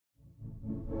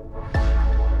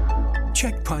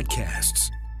Check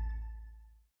Podcasts.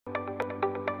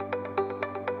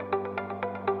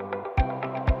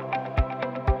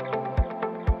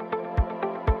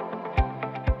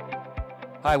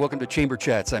 Hi, welcome to Chamber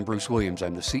Chats. I'm Bruce Williams.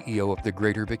 I'm the CEO of the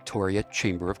Greater Victoria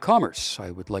Chamber of Commerce. I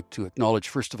would like to acknowledge,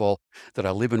 first of all, that I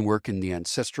live and work in the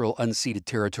ancestral unceded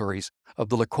territories of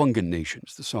the Lekwungen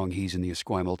Nations, the Songhees and the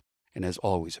Esquimalt, and as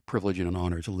always, a privilege and an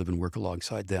honor to live and work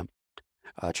alongside them.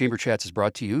 Chamber Chats is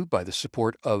brought to you by the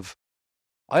support of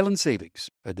Island Savings,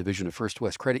 a division of First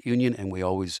West Credit Union, and we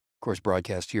always, of course,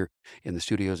 broadcast here in the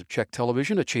studios of Czech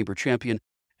Television, a Chamber champion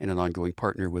and an ongoing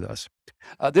partner with us.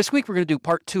 This week, we're going to do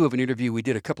part 2 of an interview we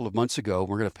did a couple of months ago.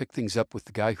 We're going to pick things up with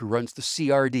the guy who runs the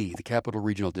CRD, the Capital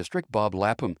Regional District. Bob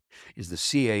Lapham is the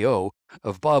CAO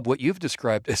of, Bob, what you've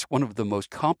described as one of the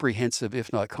most comprehensive,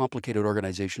 if not complicated,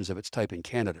 organizations of its type in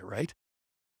Canada, right?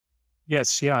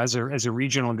 Yes, yeah. As a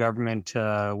regional government,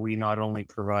 we not only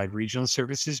provide regional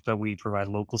services, but we provide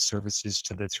local services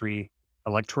to the 3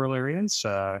 electoral areas,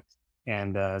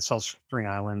 and South Spring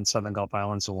Island, Southern Gulf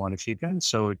Islands, and Juanita.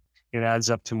 So it adds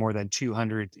up to more than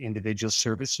 200 individual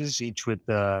services, each with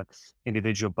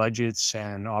individual budgets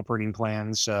and operating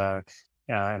plans, and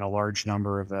a large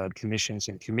number of commissions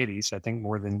and committees. I think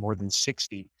more than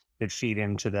 60 that feed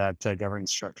into that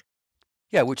governance structure.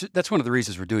 Yeah, that's one of the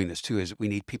reasons we're doing this too, is we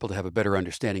need people to have a better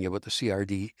understanding of what the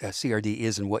CRD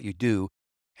is and what you do,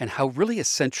 and how really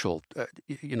essential.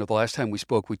 The last time we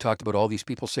spoke, we talked about all these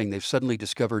people saying they've suddenly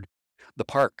discovered the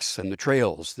parks and the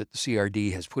trails that the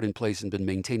CRD has put in place and been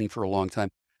maintaining for a long time.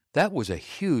 That was a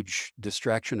huge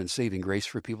distraction and saving grace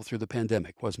for people through the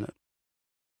pandemic, wasn't it?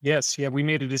 Yes, yeah, we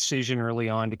made a decision early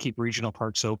on to keep regional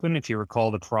parks open. If you recall,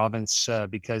 the province,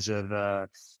 because of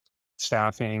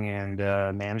staffing and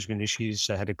management issues,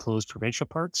 had to close provincial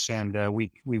parks, and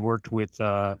we worked with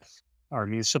our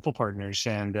municipal partners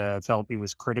and felt it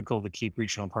was critical to keep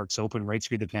regional parks open right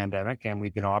through the pandemic, and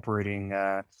we've been operating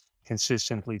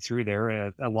consistently through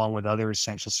there, along with other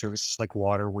essential services like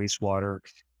water, wastewater,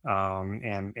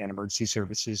 and emergency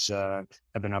services have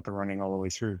been up and running all the way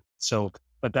through. So,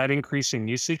 but that increase in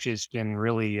usage has been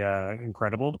really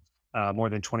incredible,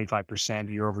 more than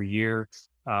 25% year over year.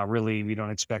 Really, we don't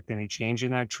expect any change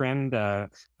in that trend. I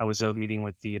was out meeting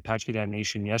with the Apache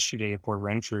Nation yesterday at Port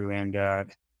Renfrew,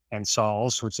 and saw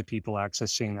all sorts of people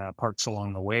accessing parks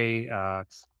along the way,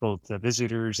 both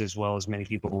visitors as well as many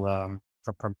people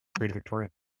from Greater Victoria.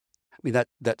 I mean,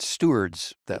 that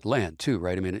stewards that land too,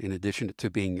 right? I mean, in addition to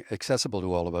being accessible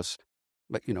to all of us,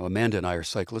 but Amanda and I are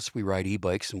cyclists. We ride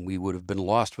e-bikes, and we would have been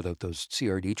lost without those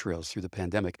CRD trails through the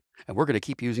pandemic. And we're going to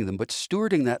keep using them. But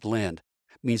stewarding that land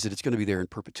means that it's going to be there in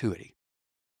perpetuity.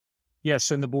 Yes,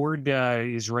 and the board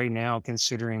is right now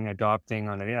considering adopting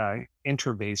on an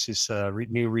inter basis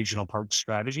new regional park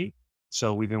strategy.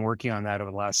 So we've been working on that over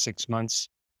the last 6 months.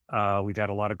 We've had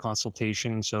a lot of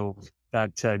consultation. So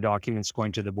that document's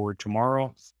going to the board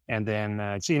tomorrow. And then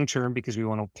it's interim because we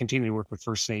want to continue to work with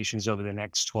First Nations over the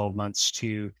next 12 months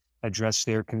to address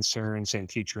their concerns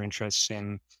and future interests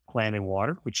in land and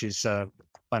water, which is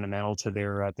fundamental to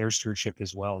their stewardship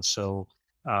as well. So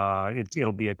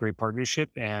it'll be a great partnership,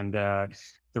 and the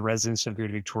residents of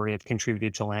Greater Victoria have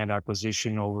contributed to land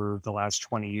acquisition over the last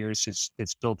 20 years.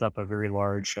 It's built up a very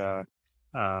large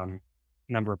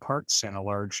number of parks and a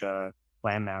large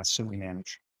land mass that we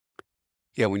manage.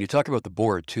 Yeah, when you talk about the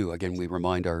board too, again, we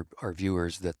remind our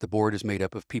viewers that the board is made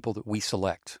up of people that we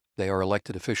select. They are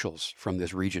elected officials from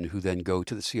this region who then go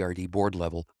to the CRD board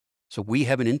level. So we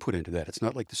have an input into that. It's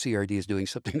not like the CRD is doing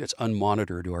something that's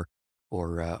unmonitored or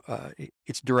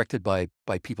it's directed by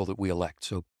people that we elect.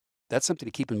 So that's something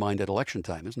to keep in mind at election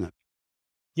time, isn't it?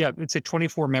 Yeah, it's a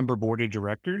 24-member board of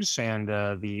directors, and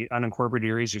the unincorporated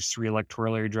areas, there's 3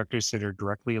 electoral area directors that are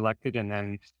directly elected, and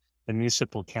then the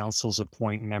municipal councils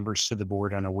appoint members to the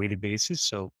board on a weighted basis.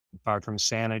 So 5 from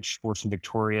Saanich, 4 from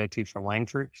Victoria, 2 from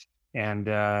Langford. And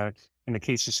in the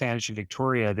case of Saanich and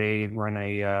Victoria, they run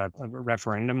a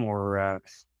referendum or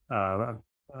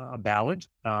a ballot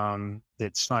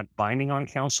that's not binding on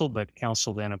council, but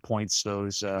council then appoints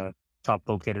those top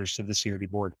vote getters to the CRD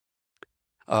board.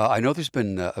 I know there's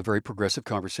been a very progressive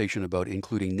conversation about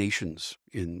including nations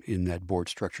in that board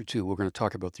structure too. We're going to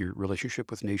talk about your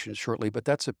relationship with nations shortly, but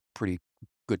that's a pretty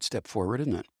good step forward,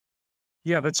 isn't it?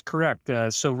 Yeah, that's correct.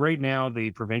 So right now,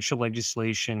 the provincial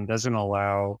legislation doesn't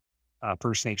allow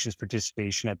First Nations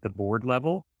participation at the board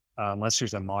level unless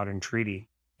there's a modern treaty.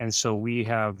 And so we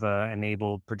have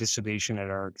enabled participation at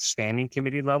our standing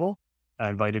committee level,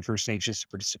 invited First Nations to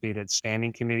participate at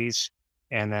standing committees,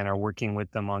 and then are working with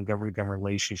them on government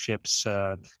relationships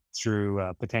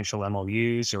through potential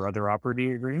MOUs or other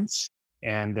operating agreements.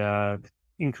 And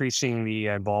increasing the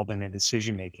involvement in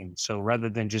decision making. So rather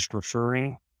than just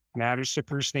referring matters to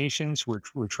First Nations,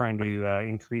 we're trying to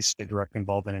increase the direct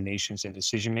involvement of nations in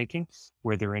decision making,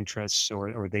 where their interests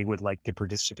or they would like to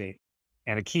participate.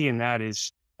 And a key in that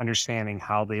is understanding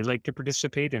how they like to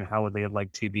participate and how they would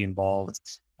like to be involved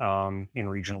in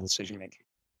regional decision making.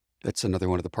 That's another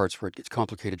one of the parts where it gets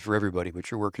complicated for everybody, but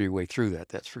you're working your way through that.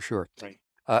 That's for sure. Right.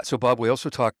 So, Bob, we also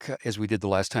talk, as we did the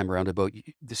last time around, about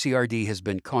the CRD has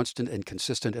been constant and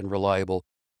consistent and reliable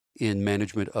in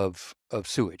management of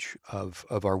sewage, of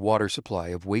our water supply,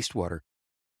 of wastewater.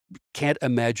 Can't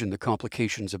imagine the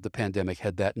complications of the pandemic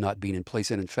had that not been in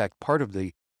place. And in fact, part of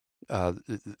the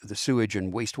sewage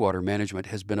and wastewater management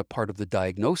has been a part of the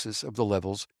diagnosis of the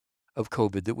levels of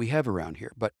COVID that we have around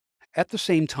here. But at the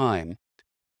same time,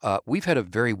 we've had a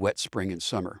very wet spring and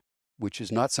summer, which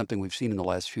is not something we've seen in the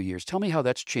last few years. Tell me how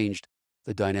that's changed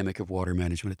the dynamic of water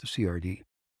management at the CRD.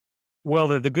 Well,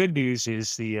 the good news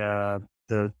is the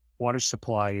water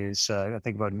supply is I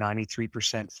think about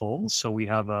 93% full. So we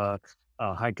have a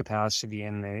high capacity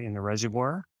in the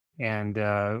reservoir, and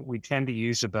we tend to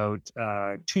use about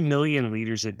 2 million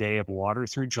liters a day of water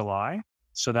through July.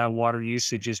 So that water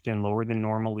usage has been lower than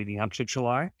normal leading up to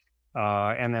July,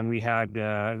 and then we had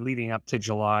leading up to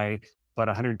July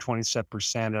about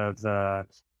 127%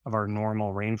 of our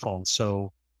normal rainfall.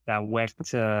 So that wet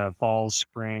fall,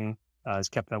 spring has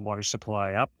kept that water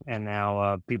supply up, and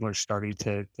now people are starting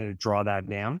to draw that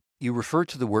down. You refer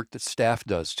to the work that staff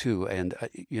does too, and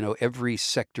every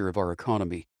sector of our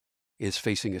economy is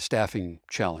facing a staffing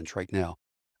challenge right now.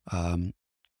 Um,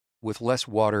 with less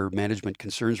water management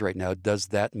concerns right now, does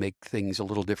that make things a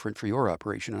little different for your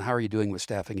operation? And how are you doing with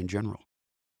staffing in general?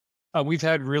 We've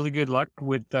had really good luck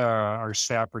with our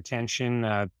staff retention.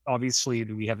 Obviously,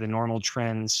 we have the normal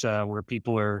trends where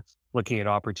people are looking at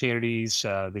opportunities.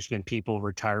 There's been people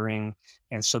retiring,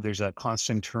 and so there's a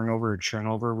constant turnover or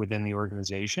turnover within the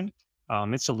organization.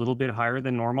 It's a little bit higher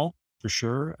than normal for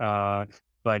sure,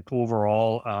 but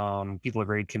overall, people are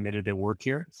very committed to work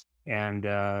here, and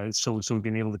so we've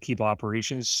been able to keep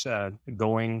operations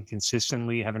going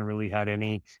consistently. Haven't really had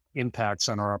any impacts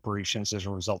on our operations as a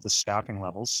result of staffing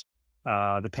levels.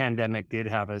 The pandemic did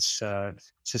have us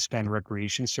suspend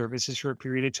recreation services for a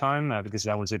period of time because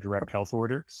that was a direct health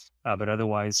order. But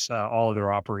otherwise, all of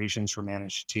their operations were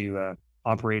managed to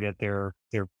operate at their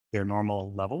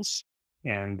normal levels.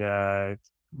 And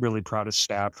really proud of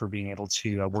staff for being able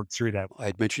to work through that. I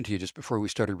had mentioned to you just before we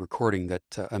started recording that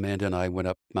Amanda and I went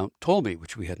up Mount Tolmie,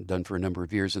 which we hadn't done for a number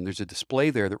of years, and there's a display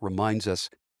there that reminds us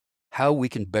how we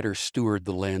can better steward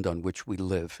the land on which we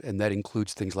live. And that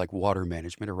includes things like water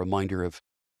management, a reminder of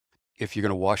if you're going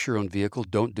to wash your own vehicle,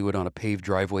 don't do it on a paved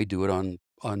driveway, do it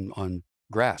on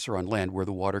grass or on land where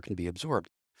the water can be absorbed.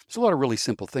 There's a lot of really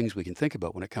simple things we can think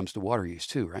about when it comes to water use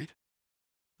too, right?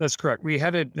 That's correct. We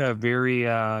had a very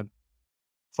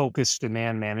focused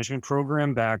demand management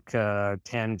program back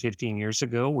 10, 15 years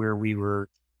ago where we were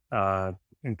uh,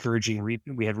 encouraging,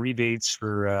 we had rebates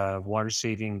for water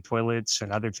saving toilets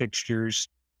and other fixtures.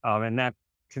 And that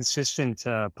consistent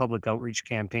public outreach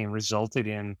campaign resulted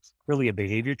in really a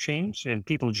behavior change. And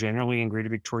people generally in Greater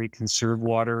Victoria conserve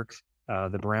water.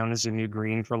 The brown is the new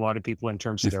green for a lot of people in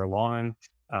terms of their lawn.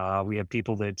 We have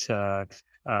people that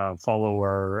follow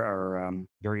our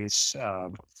various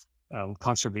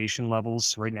conservation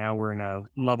levels. Right now, we're in a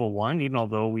level one, even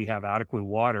although we have adequate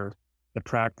water. The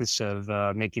practice of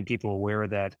making people aware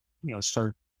that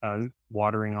start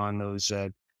watering on those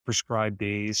prescribed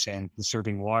days and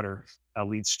conserving water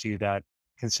leads to that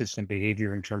consistent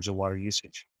behavior in terms of water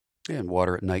usage. And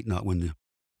water at night, not when the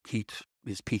heat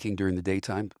is peaking during the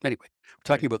daytime. Anyway, we're Right.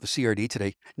 talking about the CRD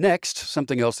today. Next,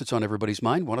 something else that's on everybody's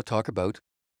mind, want to talk about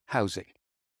housing.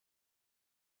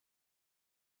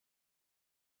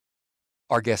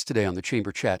 Our guest today on the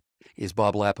Chamber Chat is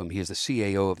Bob Lapham. He is the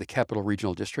CAO of the Capital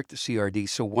Regional District, the CRD.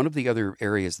 So one of the other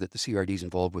areas that the CRD is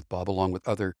involved with, Bob, along with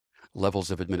other levels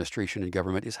of administration and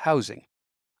government, is housing.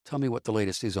 Tell me what the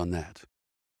latest is on that.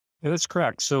 Yeah, that's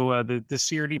correct. So the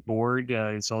CRD board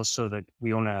is also that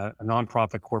we own a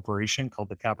nonprofit corporation called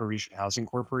the Capital Region Housing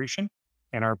Corporation,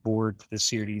 and our board, the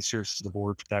CRD, serves as the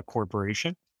board for that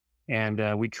corporation.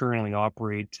 And we currently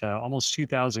operate almost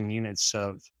 2,000 units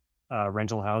of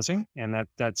rental housing, and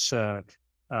that's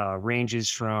ranges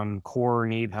from core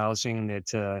need housing that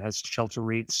has shelter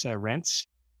rates rents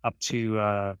up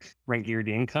to rent geared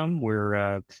income,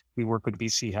 where we work with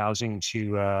BC Housing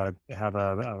to have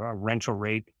a rental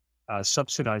rate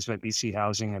subsidized by BC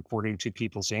Housing according to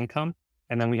people's income,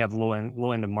 and then we have low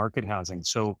end of market housing.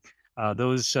 So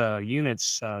those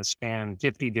units span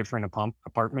 50 different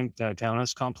apartment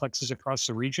townhouse complexes across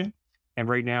the region. And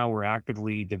right now, we're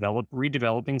actively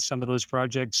redeveloping some of those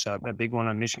projects. A big one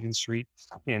on Michigan Street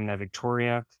in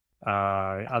Victoria.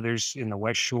 Others in the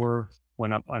West Shore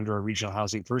went up under a regional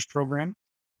housing first program.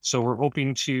 So we're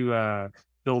hoping to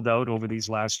build out over these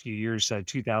last few years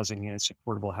 2,000 units of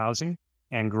affordable housing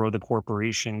and grow the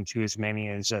corporation to as many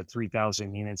as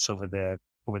 3,000 units over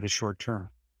the short term.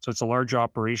 So it's a large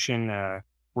operation.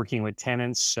 Working with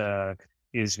tenants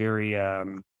is very a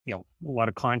lot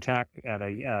of contact at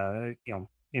a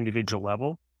individual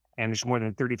level, and there's more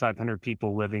than 3,500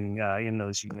 people living in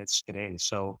those units today.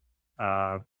 So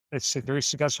uh, it's a very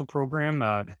successful program.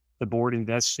 The board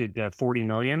invested 40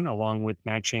 million, along with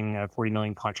matching 40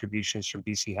 million contributions from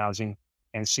BC Housing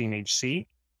and CMHC.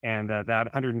 And that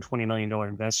 $120 million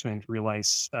investment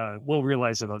will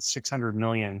realize about 600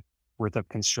 million worth of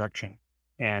construction,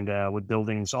 and with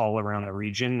buildings all around the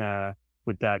region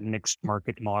with that mixed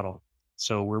market model.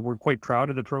 So we're quite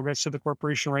proud of the progress of the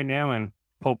corporation right now, and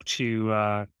hope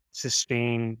to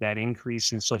sustain that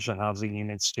increase in social housing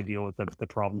units to deal with the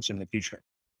problems in the future.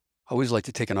 I always like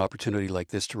to take an opportunity like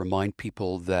this to remind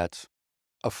people that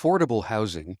affordable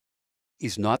housing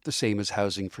is not the same as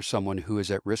housing for someone who is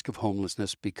at risk of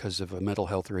homelessness because of a mental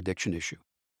health or addiction issue.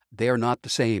 They are not the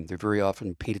same. They're very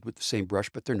often painted with the same brush,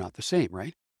 but they're not the same,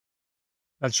 right?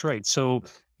 That's right. So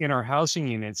in our housing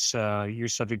units, you're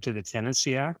subject to the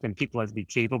Tenancy Act, and people have to be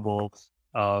capable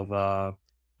of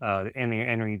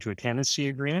entering into a tenancy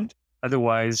agreement.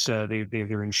 Otherwise,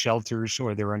 they're in shelters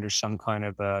or they're under some kind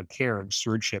of care of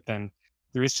stewardship. And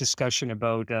there is discussion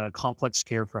about complex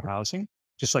care for housing,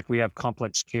 just like we have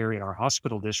complex care in our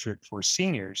hospital district for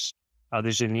seniors.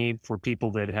 There's a need for people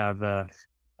that have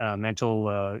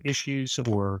mental issues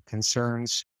or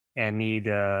concerns and need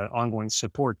ongoing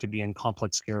support to be in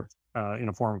complex care in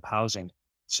a form of housing.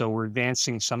 So we're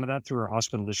advancing some of that through our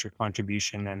hospital district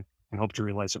contribution, and hope to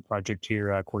realize a project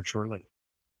here quite shortly.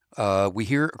 We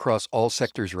hear across all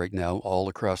sectors right now, all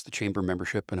across the chamber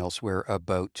membership and elsewhere,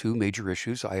 about two major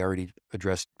issues. I already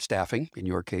addressed staffing in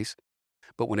your case,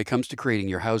 but when it comes to creating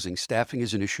your housing, staffing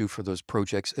is an issue for those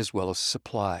projects as well as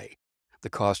supply, the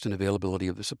cost and availability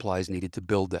of the supplies needed to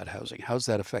build that housing. How's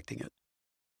that affecting it?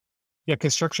 Yeah,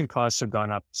 construction costs have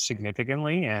gone up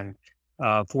significantly, and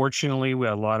fortunately,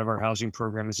 a lot of our housing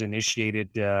program is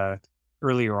initiated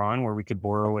earlier on, where we could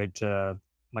borrow at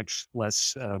much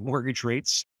less mortgage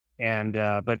rates. And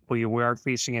but we are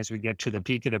facing, as we get to the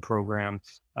peak of the program,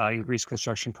 increased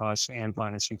construction costs and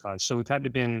financing costs. So we've had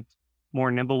to been more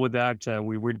nimble with that.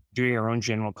 We were doing our own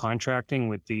general contracting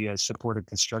with the support of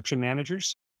construction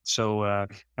managers. So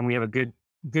and we have a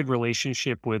good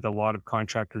relationship with a lot of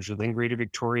contractors within Greater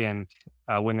Victoria,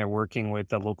 and when they're working with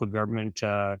the local government,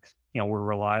 we're a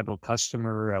reliable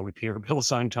customer. We pay our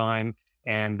bills on time,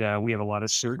 and we have a lot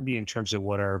of certainty in terms of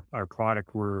what our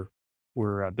product we're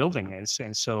building is,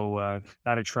 and so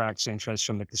that attracts interest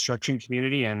from the construction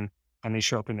community, and they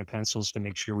show up in the pencils to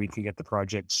make sure we can get the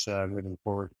projects moving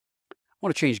forward. I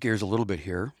want to change gears a little bit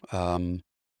here.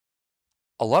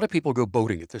 A lot of people go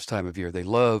boating at this time of year. They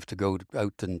love to go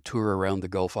out and tour around the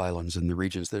Gulf Islands and the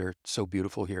regions that are so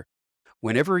beautiful here.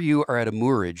 Whenever you are at a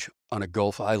moorage on a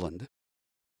Gulf island,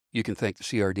 you can thank the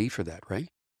CRD for that, right?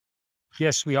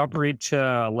 Yes, we operate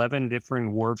 11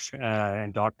 different wharf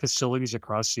and dock facilities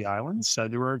across the islands.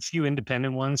 There are a few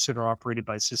independent ones that are operated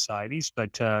by societies,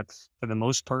 but for the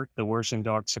most part, the wharves and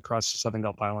docks across the Southern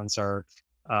Gulf Islands are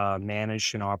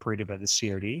managed and operated by the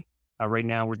CRD. Right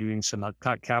now, we're doing some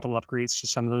capital upgrades to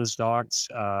some of those docks,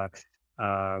 uh,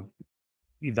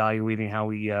 evaluating how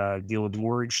we deal with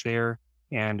moorage there.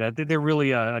 And they're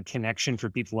really a connection for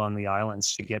people on the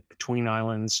islands to get between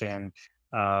islands. And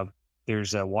uh,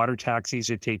 there's water taxis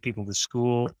that take people to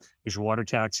school. There's water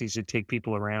taxis that take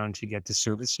people around to get to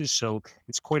services. So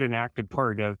it's quite an active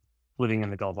part of living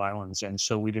in the Gulf Islands. And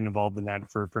so we've been involved in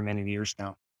that for many years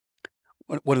now.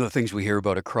 One of the things we hear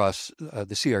about across the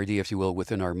CRD, if you will,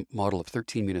 within our model of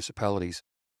 13 municipalities,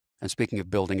 and speaking of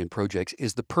building and projects,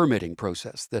 is the permitting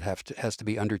process that has to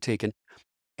be undertaken,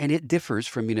 and it differs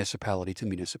from municipality to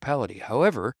municipality.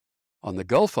 However, on the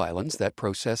Gulf Islands, that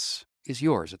process is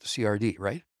yours at the CRD,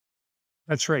 right?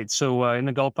 That's right. So in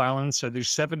the Gulf Islands, there's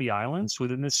 70 islands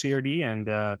within the CRD, and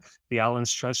the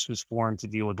Islands Trust was formed to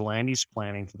deal with land use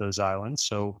planning for those islands.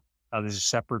 So there's a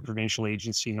separate provincial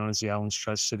agency known as the Islands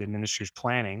Trust that administers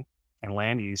planning and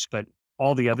land use, but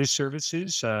all the other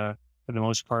services, for the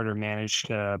most part, are managed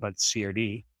by the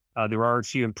CRD. There are a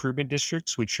few improvement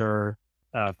districts, which are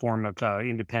a form of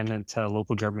independent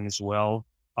local government as well,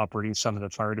 operating some of the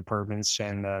fire departments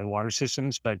and water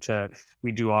systems, but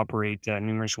we do operate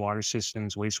numerous water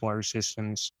systems, wastewater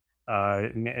systems,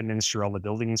 administer all the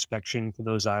building inspection for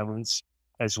those islands,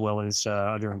 as well as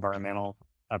other environmental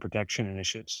protection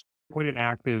initiatives. Quite an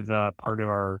active part of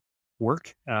our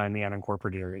work in the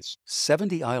unincorporated areas.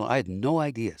 70 island. I had no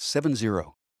idea. 70.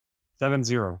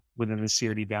 7-0 within the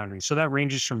CRD boundary. So that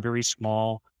ranges from very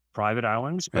small private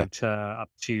islands, Yeah. but up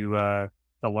to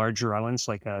the larger islands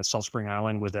like Salt Spring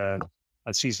Island with a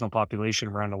seasonal population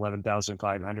around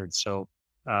 11,500. So,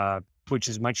 which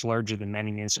is much larger than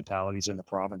many municipalities in the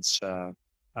province.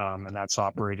 And that's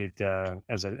operated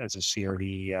as a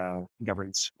CRD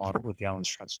governance model with the Islands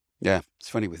Trust. Yeah. It's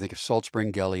funny. We think of Salt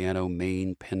Spring, Galliano,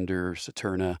 Maine, Pender,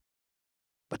 Saturna,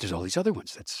 but there's all these other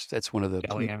ones. That's one of the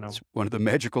Galliano. it's one of the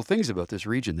magical things about this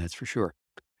region. That's for sure.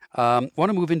 Want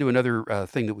to move into another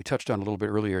thing that we touched on a little bit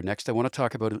earlier. Next, I want to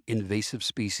talk about invasive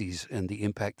species and the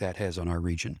impact that has on our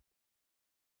region.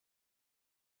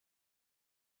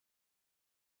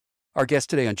 Our guest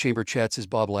today on Chamber Chats is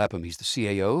Bob Lapham. He's the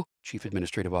CAO, Chief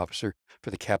Administrative Officer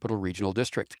for the Capital Regional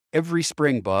District. Every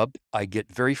spring, Bob, I get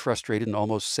very frustrated and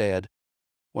almost sad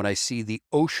when I see the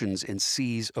oceans and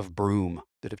seas of broom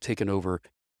that have taken over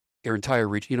our entire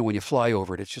region. You know, when you fly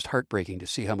over it, it's just heartbreaking to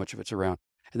see how much of it's around.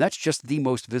 And that's just the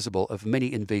most visible of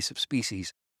many invasive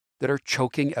species that are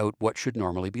choking out what should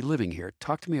normally be living here.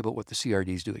 Talk to me about what the CRD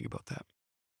is doing about that.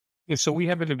 Yeah, so we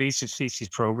have an invasive species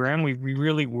program. We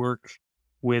really work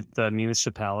with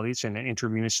municipalities and an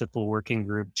intermunicipal working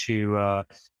group to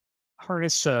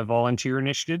harness volunteer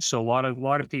initiatives. So a lot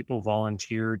of people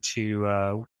volunteer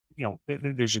to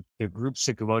there's groups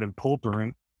that go out and pull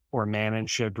broom or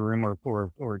manage broom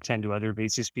or tend to other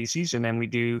invasive species, and then we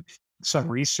do some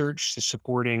research to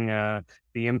supporting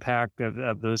the impact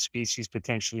of those species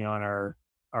potentially on our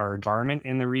environment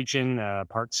in the region,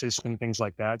 park system, things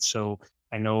like that. So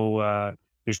I know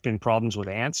there's been problems with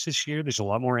ants this year. There's a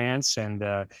lot more ants, and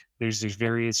there's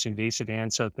various invasive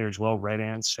ants out there as well, red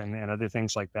ants and other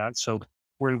things like that. So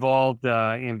we're involved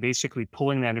in basically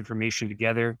pulling that information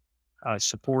together,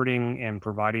 supporting and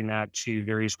providing that to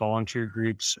various volunteer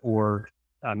groups or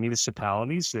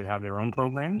municipalities that have their own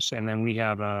programs. And then we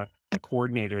have a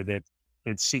coordinator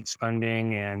that seeks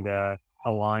funding and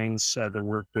aligns the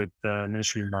work with the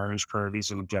Ministry of Environment's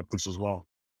priorities and objectives as well.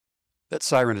 That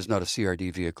siren is not a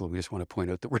CRD vehicle. We just want to point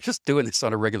out that we're just doing this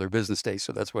on a regular business day,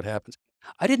 so that's what happens.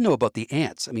 I didn't know about the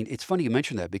ants. I mean, it's funny you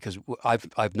mentioned that because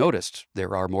I've noticed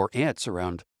there are more ants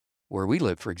around where we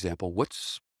live, for example.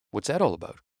 What's that all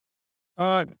about?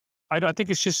 Uh, I think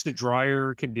it's just the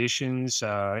drier conditions,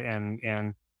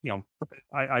 and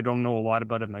I don't know a lot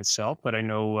about it myself, but I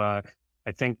know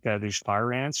I think there's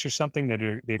fire ants or something that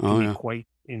can Oh be yeah, quite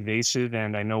invasive,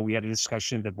 and I know we had a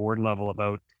discussion at the board level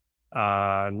about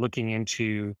looking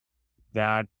into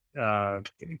that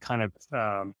kind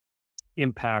of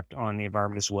impact on the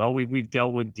environment as well. We've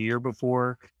dealt with deer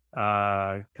before,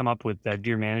 come up with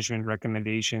deer management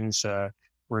recommendations.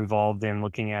 We're involved in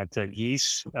looking at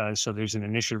geese. So there's an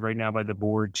initiative right now by the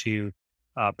board to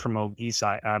promote geese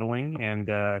idling and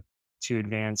to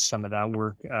advance some of that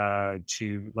work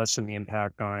to lessen the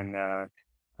impact on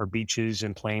our beaches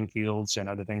and playing fields and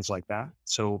other things like that.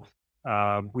 So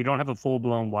we don't have a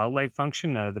full-blown wildlife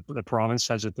function. The province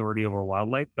has authority over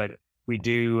wildlife, but we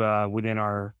do within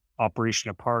our operation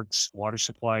of parks, water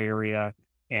supply area,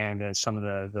 and some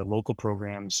of the local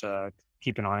programs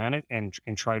keep an eye on it and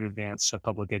try to advance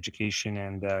public education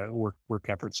and work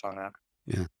efforts on that.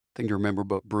 yeah. Thing to remember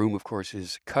about broom, of course,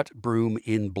 is cut broom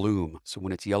in bloom. So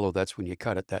when it's yellow, that's when you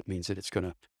cut it. That means that it's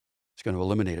gonna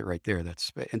eliminate it right there.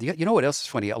 You know what else is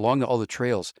funny? Along all the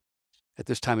trails at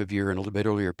this time of year and a little bit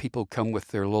earlier, people come with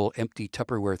their little empty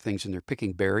Tupperware things and they're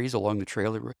picking berries along the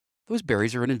trail. Those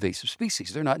berries are an invasive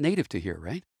species. They're not native to here,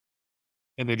 right?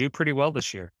 And they do pretty well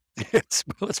this year. It's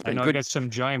I been know I good. got some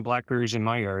giant blackberries in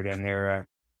my yard, and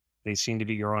they seem to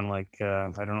be growing like I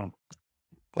don't know,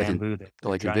 Like in, bamboo.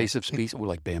 They're like giant. invasive species, well,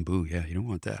 like bamboo. Yeah, you don't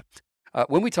want that.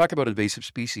 When we talk about invasive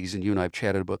species, and you and I have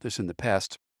chatted about this in the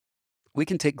past, we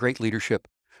can take great leadership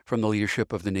from the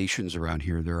leadership of the nations around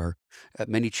here. There are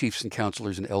many chiefs and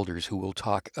counselors and elders who will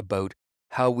talk about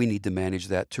how we need to manage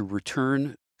that to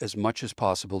return as much as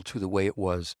possible to the way it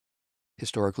was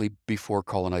historically before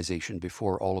colonization,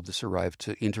 before all of this arrived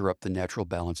to interrupt the natural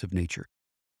balance of nature.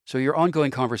 So your ongoing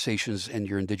conversations and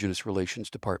your Indigenous Relations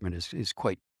Department is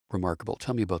quite remarkable.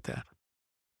 Tell me about that.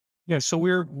 Yeah, so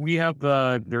we have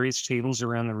various tables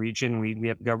around the region. We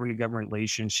have government to government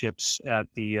relationships at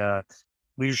the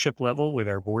leadership level with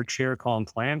our board chair, Colin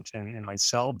Plant, and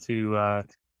myself to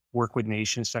work with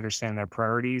nations to understand their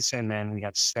priorities. And then we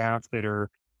have staff that are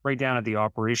right down at the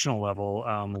operational level,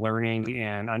 learning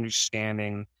and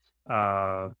understanding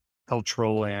uh,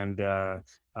 cultural and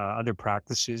other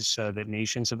practices that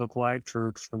nations have applied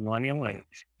for millennial,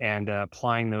 and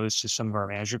applying those to some of our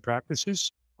management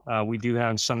practices. We do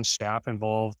have some staff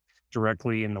involved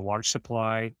directly in the water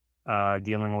supply,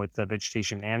 dealing with the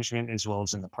vegetation management as well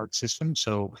as in the park system.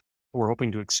 So we're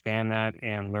hoping to expand that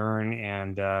and learn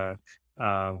and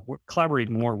collaborate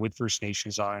more with First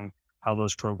Nations on how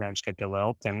those programs get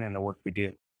developed and the work we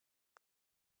do.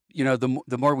 You know,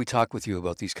 the more we talk with you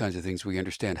about these kinds of things, we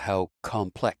understand how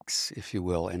complex, if you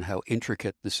will, and how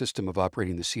intricate the system of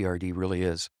operating the CRD really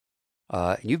is.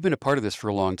 And you've been a part of this for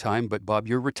a long time, but Bob,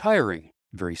 you're retiring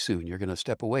very soon. You're going to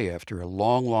step away after a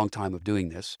long, long time of doing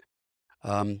this.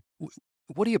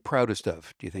 What are you proudest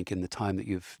of, do you think, in the time that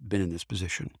you've been in this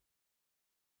position?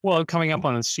 Well, coming up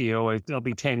on the CEO, it'll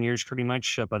be 10 years pretty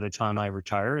much by the time I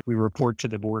retire. We report to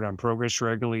the board on progress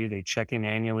regularly. They check in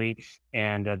annually,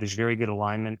 and there's very good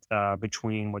alignment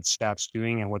between what staff's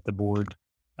doing and what the board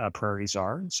priorities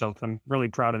are. So I'm really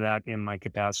proud of that in my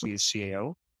capacity as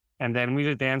CAO. And then we've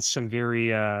advanced some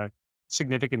very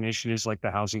significant initiatives like the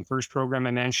Housing First program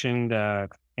I mentioned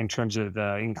in terms of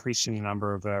increasing the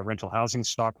number of rental housing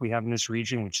stock we have in this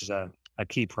region, which is a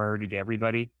key priority to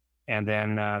everybody. And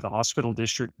then the hospital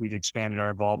district, we've expanded our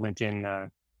involvement in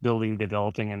building,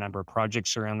 developing a number of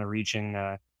projects around the region,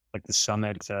 like the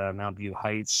Summit, Mount View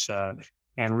Heights,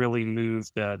 and really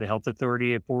moved the health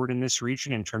authority forward in this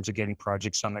region in terms of getting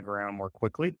projects on the ground more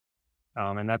quickly.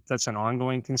 And that's an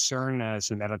ongoing concern as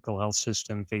the medical health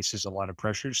system faces a lot of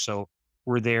pressures. So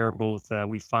we're there both,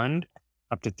 we fund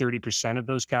up to 30% of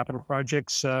those capital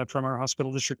projects from our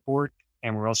hospital district board,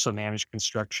 and we're also manage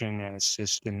construction and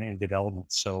assist in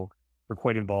development. So we're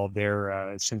quite involved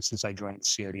there since I joined the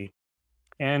CRD.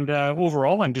 And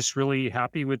overall, I'm just really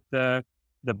happy with the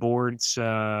board's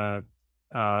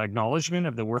acknowledgement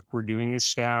of the work we're doing as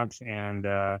staff, and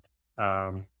that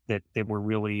we're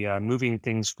really moving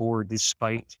things forward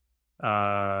despite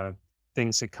uh,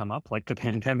 things that come up like the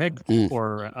pandemic Mm.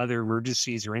 or other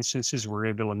emergencies or instances. We're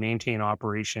able to maintain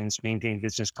operations, maintain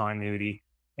business continuity,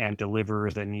 and deliver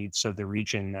the needs of the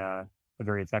region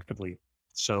very effectively.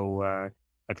 So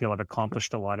I feel I've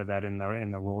accomplished a lot of that in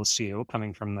the role of CEO,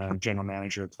 coming from the general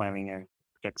manager of planning and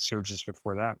project services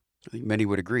before that. I think many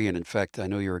would agree. And in fact, I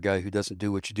know you're a guy who doesn't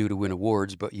do what you do to win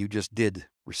awards, but you just did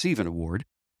receive an award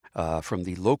from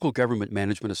the Local Government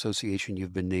Management Association.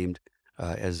 You've been named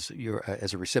as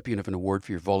a recipient of an award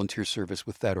for your volunteer service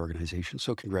with that organization.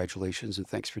 So congratulations and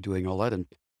thanks for doing all that. And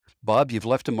Bob, you've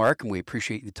left a mark, and we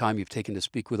appreciate the time you've taken to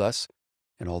speak with us.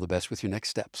 And all the best with your next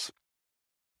steps.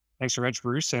 Thanks so much,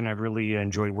 Bruce. And I've really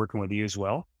enjoyed working with you as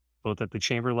well, both at the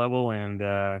chamber level and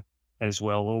as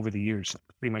well over the years.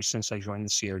 Pretty much since I joined the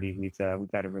CRD, we've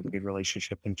had a really good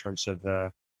relationship in terms of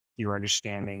your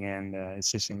understanding and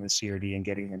assisting the CRD and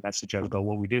getting the message out about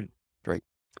what we do. Great.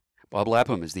 Bob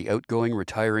Lapham is the outgoing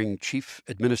retiring Chief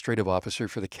Administrative Officer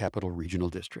for the Capital Regional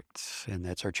District. And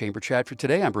that's our chamber chat for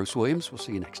today. I'm Bruce Williams. We'll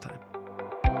see you next time.